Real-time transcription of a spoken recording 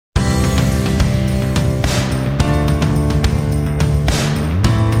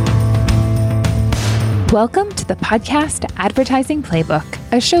Welcome to the Podcast Advertising Playbook,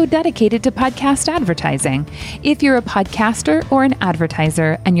 a show dedicated to podcast advertising. If you're a podcaster or an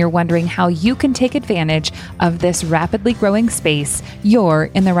advertiser and you're wondering how you can take advantage of this rapidly growing space, you're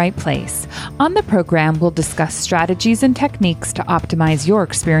in the right place. On the program, we'll discuss strategies and techniques to optimize your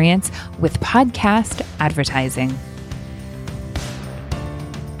experience with podcast advertising.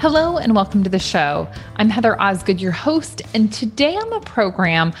 Hello and welcome to the show. I'm Heather Osgood, your host, and today on the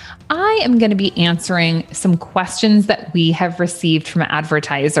program, I am going to be answering some questions that we have received from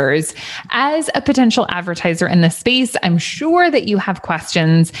advertisers. As a potential advertiser in this space, I'm sure that you have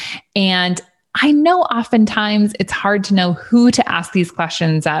questions, and I know oftentimes it's hard to know who to ask these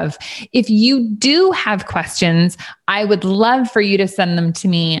questions of. If you do have questions, I would love for you to send them to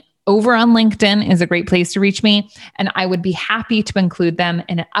me. Over on LinkedIn is a great place to reach me, and I would be happy to include them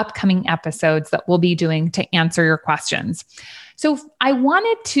in upcoming episodes that we'll be doing to answer your questions. So I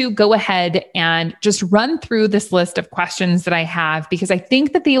wanted to go ahead and just run through this list of questions that I have because I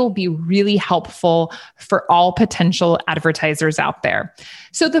think that they will be really helpful for all potential advertisers out there.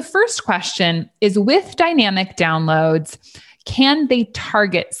 So the first question is, with dynamic downloads, can they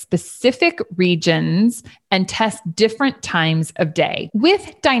target specific regions and test different times of day?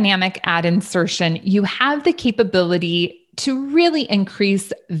 With dynamic ad insertion, you have the capability to really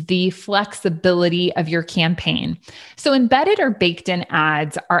increase the flexibility of your campaign. So embedded or baked in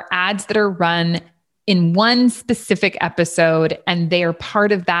ads are ads that are run in one specific episode, and they are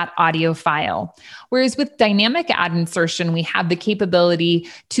part of that audio file. Whereas with dynamic ad insertion, we have the capability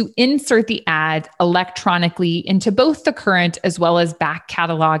to insert the ad electronically into both the current as well as back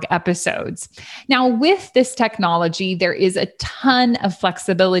catalog episodes. Now, with this technology, there is a ton of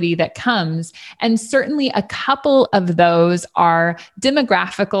flexibility that comes, and certainly a couple of those are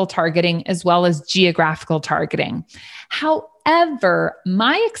demographical targeting as well as geographical targeting. However,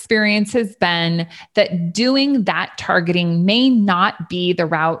 my experience has been that doing that targeting may not be the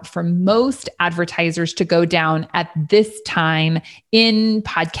route for most advertisers to go down at this time in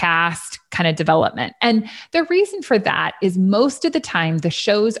podcast kind of development. And the reason for that is most of the time, the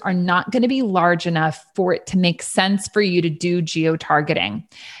shows are not going to be large enough for it to make sense for you to do geo-targeting.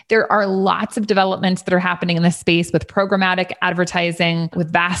 There are lots of developments that are happening in this space with programmatic advertising,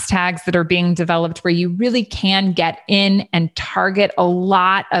 with VAST tags that are being developed where you really can get in and target a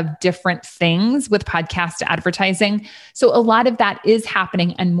lot of different things with podcast advertising. So a lot of that is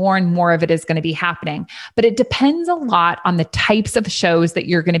happening and more of it is going to be happening. But it depends a lot on the types of shows that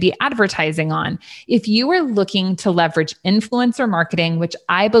you're going to be advertising on. If you are looking to leverage influencer marketing, which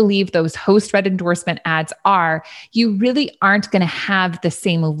I believe those host-read endorsement ads are, you really aren't going to have the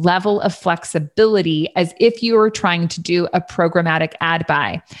same level of flexibility as if you were trying to do a programmatic ad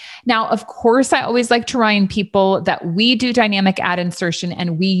buy. Now, of course, I always like to remind people that we do dynamic ad insertion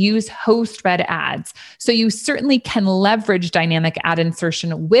and we use host-read ads. So you certainly can leverage dynamic ad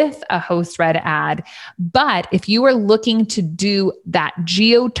insertion with a host-read ad. But if you are looking to do that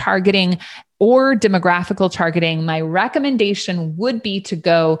geo-targeting or demographical targeting, my recommendation would be to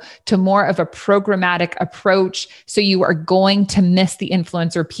go to more of a programmatic approach. So you are going to miss the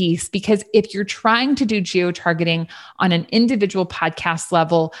influencer piece, because if you're trying to do geo-targeting on an individual podcast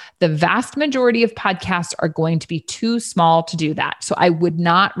level, the vast majority of podcasts are going to be too small to do that. So I would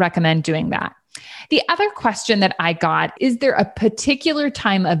not recommend doing that. The other question that I got, is there a particular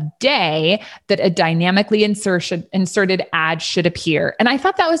time of day that a dynamically inserted ad should appear? And I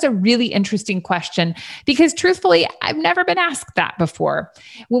thought that was a really interesting question because truthfully, I've never been asked that before.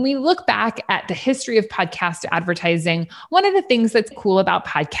 When we look back at the history of podcast advertising, one of the things that's cool about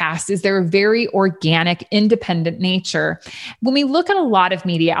podcasts is their very organic, independent nature. When we look at a lot of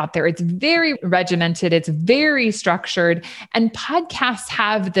media out there, it's very regimented, it's very structured, and podcasts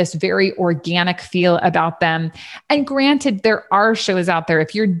have this very organic feel about them. And granted, there are shows out there.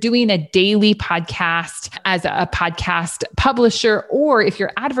 If you're doing a daily podcast as a podcast publisher, or if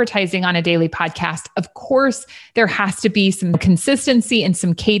you're advertising on a daily podcast, of course, there has to be some consistency and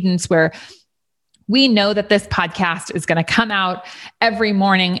some cadence where we know that this podcast is going to come out every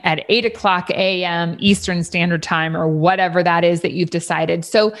morning at 8:00 a.m. Eastern Standard Time, or whatever that is that you've decided.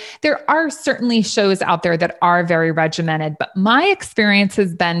 So there are certainly shows out there that are very regimented, but my experience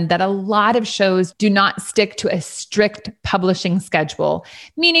has been that a lot of shows do not stick to a strict publishing schedule,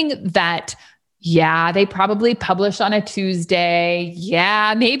 meaning that they probably publish on a Tuesday.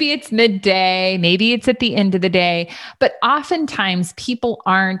 Maybe it's midday, maybe it's at the end of the day, but oftentimes people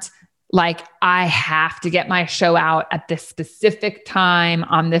aren't like, I have to get my show out at this specific time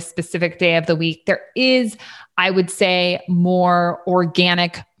on this specific day of the week. There is, I would say, more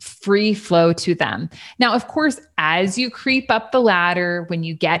organic free flow to them. Now, of course, as you creep up the ladder, when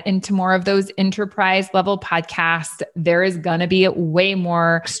you get into more of those enterprise level podcasts, there is going to be way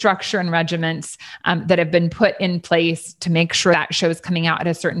more structure and regiments that have been put in place to make sure that show is coming out at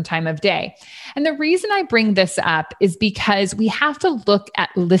a certain time of day. And the reason I bring this up is because we have to look at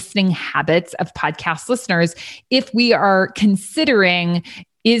listening habits of podcast listeners if we are considering,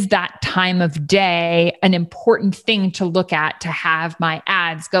 is that time of day an important thing to look at to have my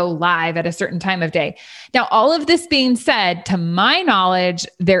ads go live at a certain time of day? Now, all of this being said, to my knowledge,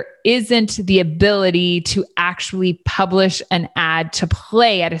 there isn't the ability to actually publish an ad to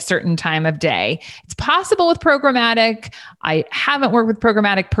play at a certain time of day. It's possible with programmatic. I haven't worked with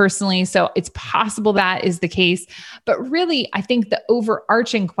programmatic personally, so it's possible that is the case. But really, I think the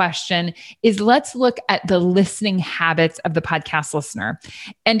overarching question is, let's look at the listening habits of the podcast listener.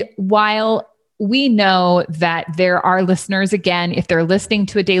 And while we know that there are listeners, again, if they're listening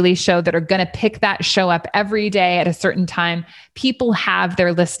to a daily show, that are going to pick that show up every day at a certain time, people have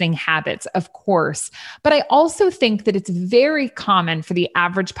their listening habits, of course. But I also think that it's very common for the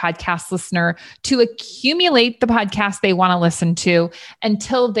average podcast listener to accumulate the podcast they want to listen to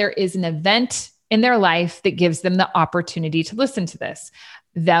until there is an event in their life that gives them the opportunity to listen to this.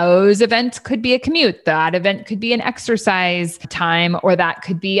 Those events could be a commute. That event could be an exercise time, or that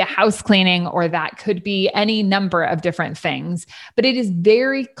could be a house cleaning, or that could be any number of different things. But it is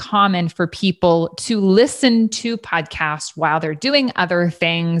very common for people to listen to podcasts while they're doing other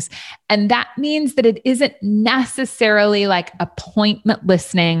things. And that means that it isn't necessarily like appointment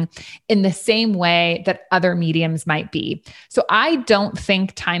listening in the same way that other mediums might be. So I don't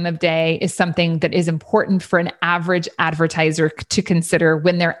think time of day is something that is important for an average advertiser to consider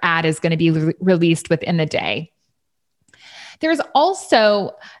when their ad is going to be released within the day. There's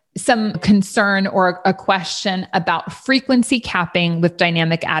also some concern or a question about frequency capping with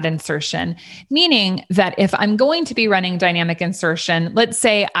dynamic ad insertion, meaning that if I'm going to be running dynamic insertion, let's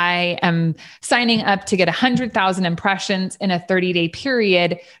say I am signing up to get 100,000 impressions in a 30-day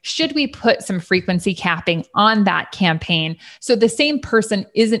period, should we put some frequency capping on that campaign so the same person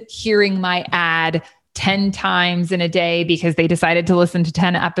isn't hearing my ad 10 times in a day because they decided to listen to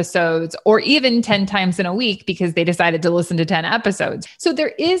 10 episodes, or even 10 times in a week because they decided to listen to 10 episodes. So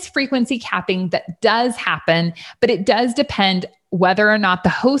there is frequency capping that does happen, but it does depend whether or not the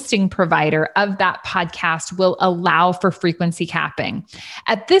hosting provider of that podcast will allow for frequency capping.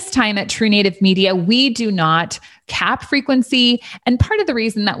 At this time at True Native Media, we do not cap frequency. And part of the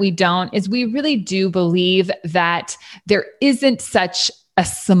reason that we don't is we really do believe that there isn't such a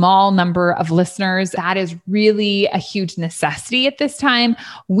small number of listeners. That is really a huge necessity at this time.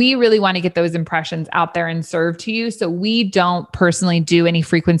 We really want to get those impressions out there and served to you. So we don't personally do any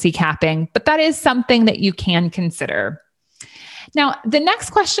frequency capping, but that is something that you can consider. Now, the next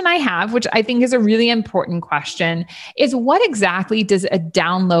question I have, which I think is a really important question, is what exactly does a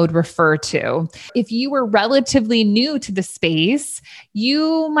download refer to? If you were relatively new to the space,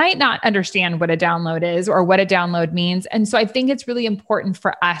 you might not understand what a download is or what a download means. And so I think it's really important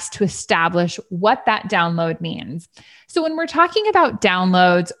for us to establish what that download means. So when we're talking about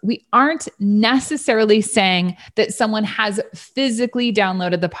downloads, we aren't necessarily saying that someone has physically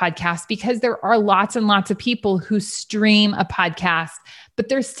downloaded the podcast, because there are lots and lots of people who stream a podcast, but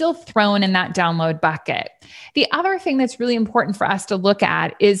they're still thrown in that download bucket. The other thing that's really important for us to look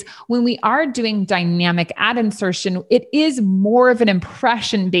at is when we are doing dynamic ad insertion, it is more of an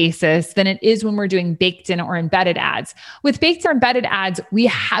impression basis than it is when we're doing baked in or embedded ads. With baked or embedded ads, we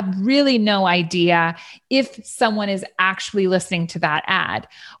have really no idea if someone is actually listening to that ad.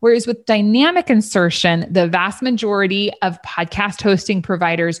 Whereas with dynamic insertion, the vast majority of podcast hosting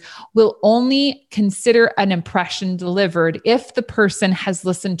providers will only consider an impression delivered if the person has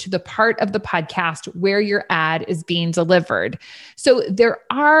listened to the part of the podcast where your ad is being delivered. So there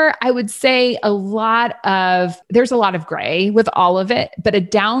are, I would say, there's a lot of gray with all of it, but a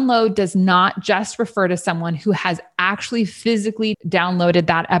download does not just refer to someone who has actually physically downloaded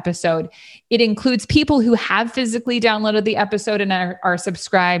that episode. It includes people who have physically downloaded the episode and are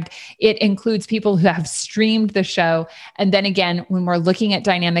subscribed. It includes people who have streamed the show. And then again, when we're looking at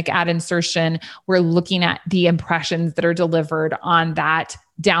dynamic ad insertion, we're looking at the impressions that are delivered on that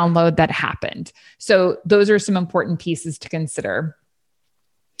download that happened. So those are some important pieces to consider.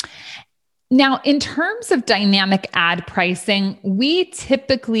 Now, in terms of dynamic ad pricing, we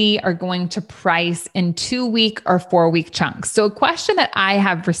typically are going to price in 2-week or 4-week chunks. So a question that I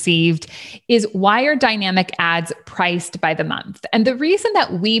have received is, why are dynamic ads priced by the month? And the reason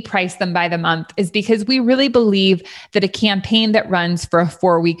that we price them by the month is because we really believe that a campaign that runs for a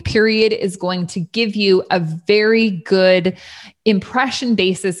 4-week period is going to give you a very good impression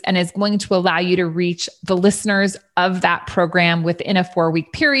basis and is going to allow you to reach the listeners of that program within a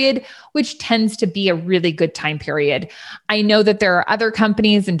 4-week period, which tends to be a really good time period. I know that there are other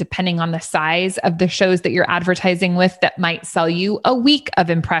companies, and depending on the size of the shows that you're advertising with, that might sell you a week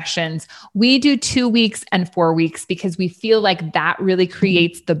of impressions. We do 2 weeks and 4 weeks because we feel like that really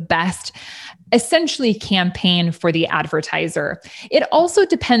creates the best essentially campaign for the advertiser. It also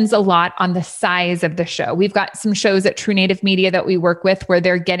depends a lot on the size of the show. We've got some shows at True Native Media that we work with where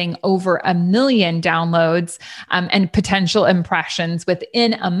they're getting over 1 million downloads and potential impressions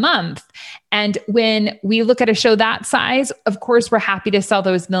within a month. And when we look at a show that size, of course, we're happy to sell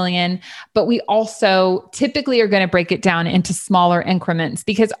those million, but we also typically are going to break it down into smaller increments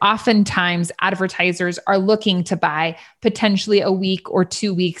because oftentimes advertisers are looking to buy potentially a week or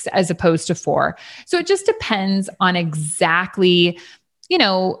 2 weeks as opposed to 4. So it just depends on exactly,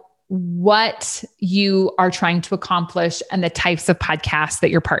 what you are trying to accomplish and the types of podcasts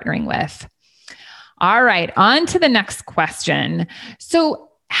that you're partnering with. All right, on to the next question. So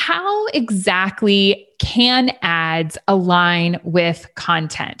how exactly can ads align with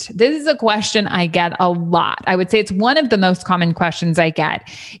content? This is a question I get a lot. I would say it's one of the most common questions I get,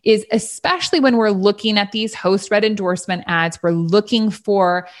 is especially when we're looking at these host-read endorsement ads, we're looking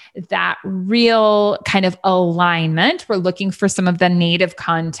for that real kind of alignment. We're looking for some of the native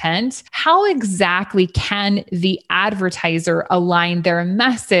content. How exactly can the advertiser align their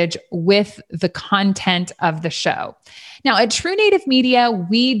message with the content of the show? Now, at True Native Media,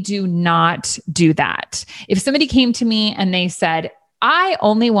 we do not do that. If somebody came to me and they said, I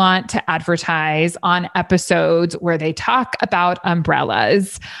only want to advertise on episodes where they talk about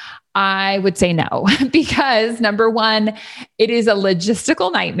umbrellas, I would say no, because number one, it is a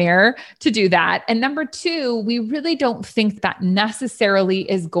logistical nightmare to do that. And number two, we really don't think that necessarily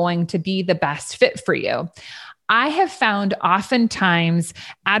is going to be the best fit for you. I have found oftentimes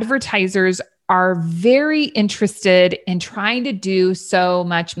advertisers are very interested in trying to do so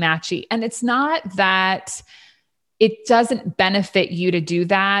much matchy. And it's not that it doesn't benefit you to do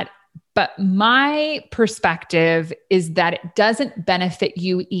that, but my perspective is that it doesn't benefit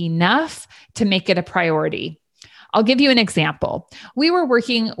you enough to make it a priority. I'll give you an example. We were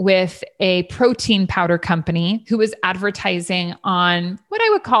working with a protein powder company who was advertising on what I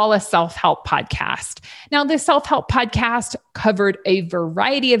would call a self-help podcast. Now, this self-help podcast covered a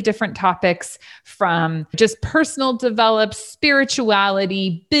variety of different topics, from just personal development,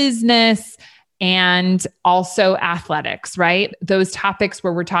 spirituality, business, and also athletics, right? Those topics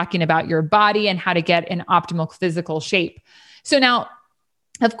where we're talking about your body and how to get in optimal physical shape. So now,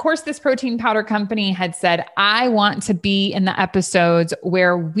 of course, this protein powder company had said, I want to be in the episodes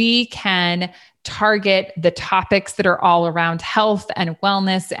where we can target the topics that are all around health and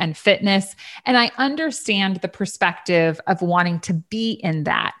wellness and fitness. And I understand the perspective of wanting to be in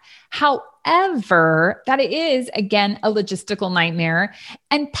that. However, that is, again, a logistical nightmare.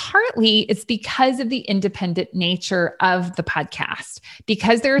 And partly it's because of the independent nature of the podcast.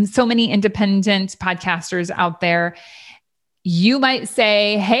 Because there are so many independent podcasters out there, you might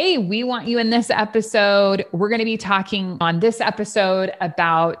say, hey, we want you in this episode. We're going to be talking on this episode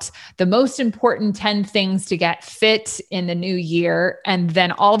about the most important 10 things to get fit in the new year. And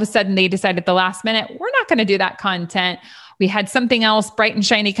then all of a sudden they decide at the last minute, we're not going to do that content. We had something else bright and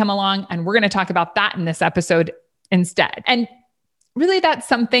shiny come along, and we're going to talk about that in this episode instead. And really, that's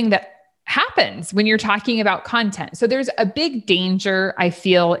something that happens when you're talking about content. So there's a big danger, I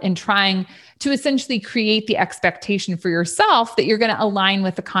feel, in trying to essentially create the expectation for yourself that you're going to align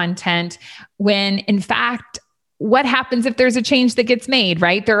with the content when, in fact, what happens if there's a change that gets made,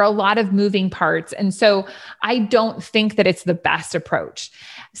 right? There are a lot of moving parts. And so I don't think that it's the best approach.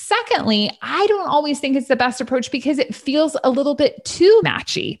 Secondly, I don't always think it's the best approach because it feels a little bit too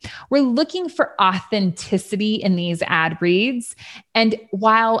matchy. We're looking for authenticity in these ad reads. And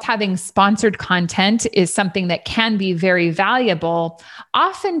while having sponsored content is something that can be very valuable,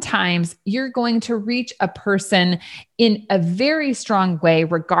 oftentimes you're going to reach a person in a very strong way,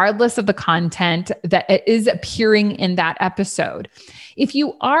 regardless of the content that is appearing in that episode. If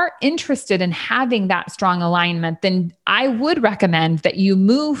you are interested in having that strong alignment, then I would recommend that you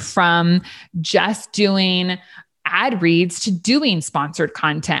move from just doing ad reads to doing sponsored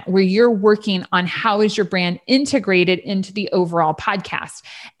content where you're working on how is your brand integrated into the overall podcast.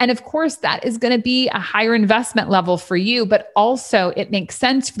 And of course, that is going to be a higher investment level for you, but also it makes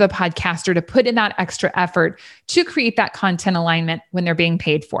sense for the podcaster to put in that extra effort to create that content alignment when they're being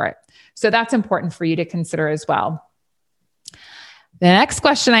paid for it. So that's important for you to consider as well. The next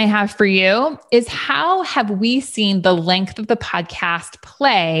question I have for you is, how have we seen the length of the podcast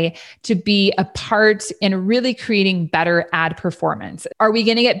play to be a part in really creating better ad performance? Are we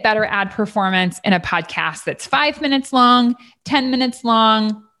going to get better ad performance in a podcast that's 5 minutes long, 10 minutes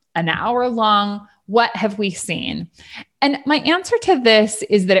long, an hour long? What have we seen? And my answer to this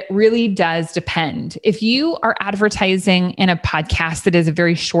is that it really does depend. If you are advertising in a podcast that is a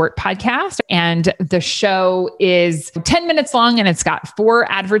very short podcast and the show is 10 minutes long and it's got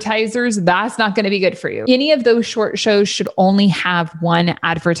 4 advertisers, that's not going to be good for you. Any of those short shows should only have 1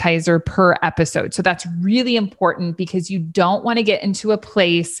 advertiser per episode. So that's really important because you don't want to get into a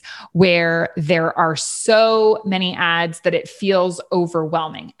place where there are so many ads that it feels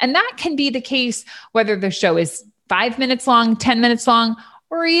overwhelming. And that can be the case whether the show is 5 minutes long, 10 minutes long,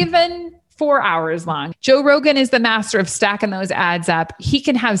 or even 4 hours long. Joe Rogan is the master of stacking those ads up. He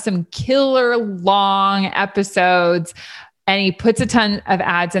can have some killer long episodes and he puts a ton of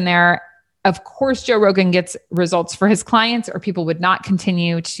ads in there. Of course, Joe Rogan gets results for his clients or people would not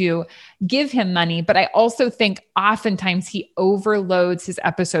continue to give him money. But I also think oftentimes he overloads his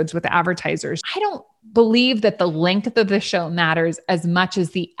episodes with advertisers. I don't believe that the length of the show matters as much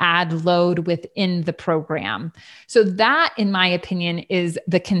as the ad load within the program. So that, in my opinion, is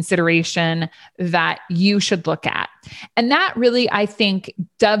the consideration that you should look at. And that really, I think,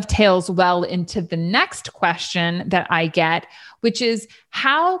 dovetails well into the next question that I get, which is,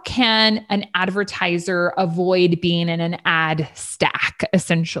 how can an advertiser avoid being in an ad stack,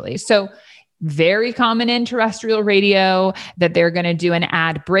 essentially? So very common in terrestrial radio that they're going to do an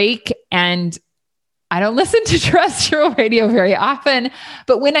ad break. And I don't listen to terrestrial radio very often,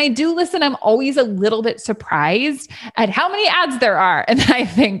 but when I do listen, I'm always a little bit surprised at how many ads there are. And I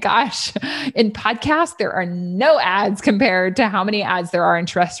think, gosh, in podcasts, there are no ads compared to how many ads there are in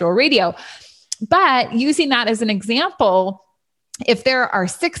terrestrial radio. But using that as an example, if there are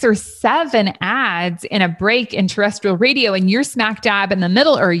 6 or 7 ads in a break in terrestrial radio and you're smack dab in the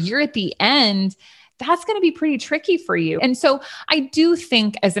middle or you're at the end, that's going to be pretty tricky for you. And so I do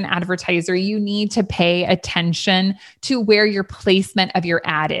think as an advertiser, you need to pay attention to where your placement of your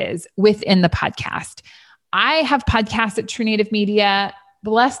ad is within the podcast. I have podcasts at True Native Media,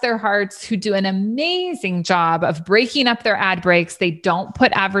 bless their hearts, who do an amazing job of breaking up their ad breaks. They don't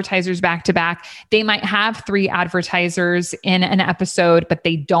put advertisers back to back. They might have 3 advertisers in an episode, but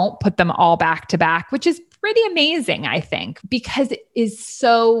they don't put them all back to back, which is pretty amazing, I think, because it is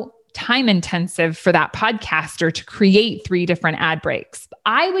so time intensive for that podcaster to create 3 different ad breaks.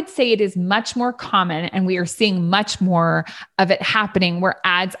 I would say it is much more common, and we are seeing much more of it happening where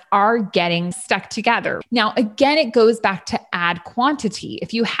ads are getting stuck together. Now, again, it goes back to ad quantity.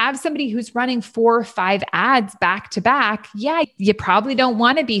 If you have somebody who's running 4 or 5 ads back to back, yeah, you probably don't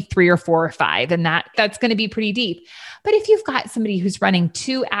want to be 3 or 4 or 5, and that's going to be pretty deep. But if you've got somebody who's running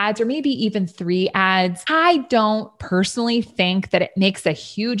 2 ads or maybe even 3 ads, I don't personally think that it makes a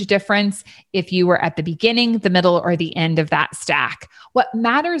huge difference if you were at the beginning, the middle, or the end of that stack. What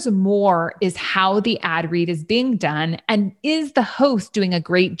matters more is how the ad read is being done, and is the host doing a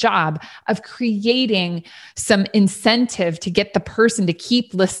great job of creating some incentive to get the person to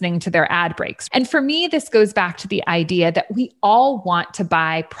keep listening to their ad breaks. And for me, this goes back to the idea that we all want to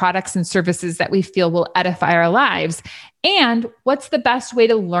buy products and services that we feel will edify our lives. And what's the best way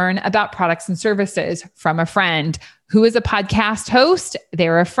to learn about products and services? From a friend. Who is a podcast host?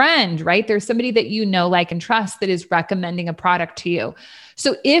 They're a friend, right? There's somebody that you know, like, and trust that is recommending a product to you.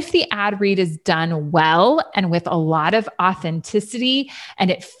 So if the ad read is done well and with a lot of authenticity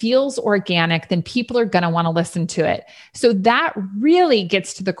and it feels organic, then people are going to want to listen to it. So that really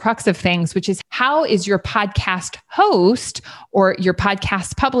gets to the crux of things, which is, how is your podcast host or your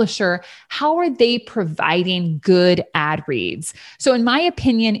podcast publisher, how are they providing good ad reads? So in my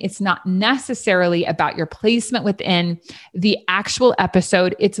opinion, it's not necessarily about your placement within the actual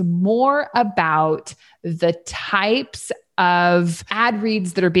episode. It's more about the types of ad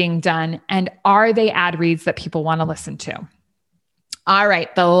reads that are being done, and are they ad reads that people want to listen to? All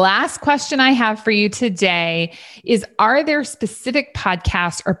right. The last question I have for you today is, are there specific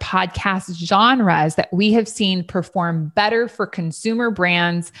podcasts or podcast genres that we have seen perform better for consumer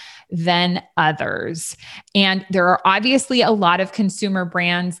brands than others? And there are obviously a lot of consumer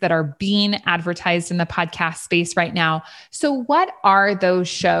brands that are being advertised in the podcast space right now. So what are those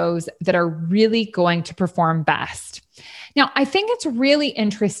shows that are really going to perform best? Now, I think it's really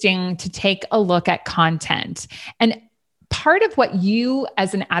interesting to take a look at content. And part of what you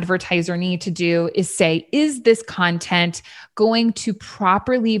as an advertiser need to do is say, is this content going to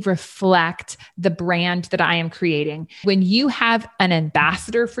properly reflect the brand that I am creating? When you have an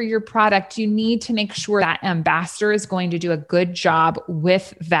ambassador for your product, you need to make sure that ambassador is going to do a good job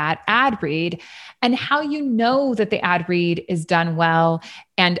with that ad read. And how you know that the ad read is done well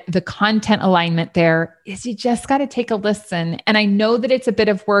and the content alignment there is you just got to take a listen. And I know that it's a bit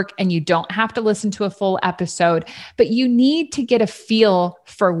of work and you don't have to listen to a full episode, but you need to get a feel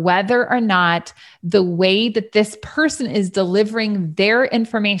for whether or not the way that this person is delivering their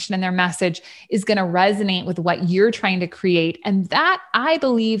information and their message is going to resonate with what you're trying to create. And that, I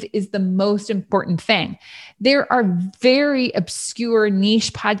believe, is the most important thing. There are very obscure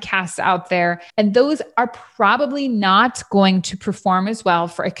niche podcasts out there, and those are probably not going to perform as well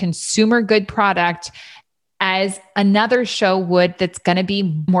for a consumer good product as another show would that's going to be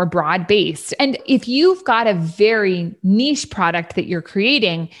more broad-based. And if you've got a very niche product that you're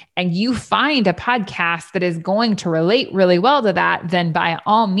creating and you find a podcast that is going to relate really well to that, then by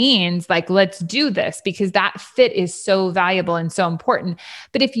all means, let's do this, because that fit is so valuable and so important.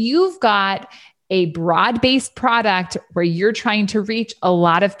 But if you've got a broad-based product where you're trying to reach a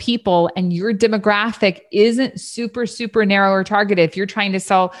lot of people and your demographic isn't super, super narrow or targeted, if you're trying to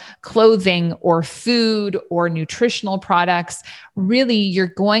sell clothing or food or nutritional products, really you're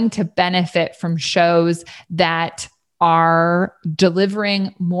going to benefit from shows that are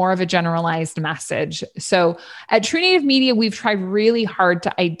delivering more of a generalized message. So at True Native Media, we've tried really hard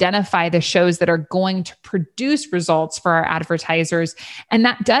to identify the shows that are going to produce results for our advertisers. And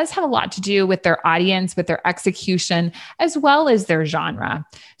that does have a lot to do with their audience, with their execution, as well as their genre.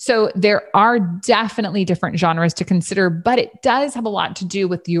 So there are definitely different genres to consider, but it does have a lot to do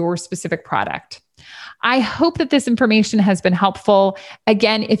with your specific product. I hope that this information has been helpful.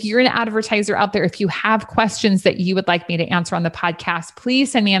 Again, if you're an advertiser out there, if you have questions that you would like me to answer on the podcast,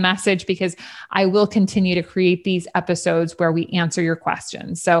 please send me a message, because I will continue to create these episodes where we answer your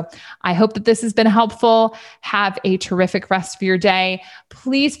questions. So I hope that this has been helpful. Have a terrific rest of your day.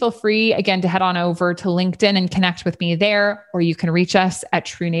 Please feel free, again, to head on over to LinkedIn and connect with me there, or you can reach us at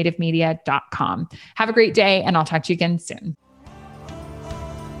TrueNativeMedia.com. Have a great day, and I'll talk to you again soon.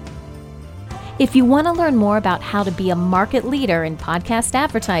 If you want to learn more about how to be a market leader in podcast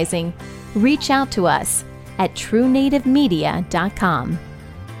advertising, reach out to us at TrueNativeMedia.com.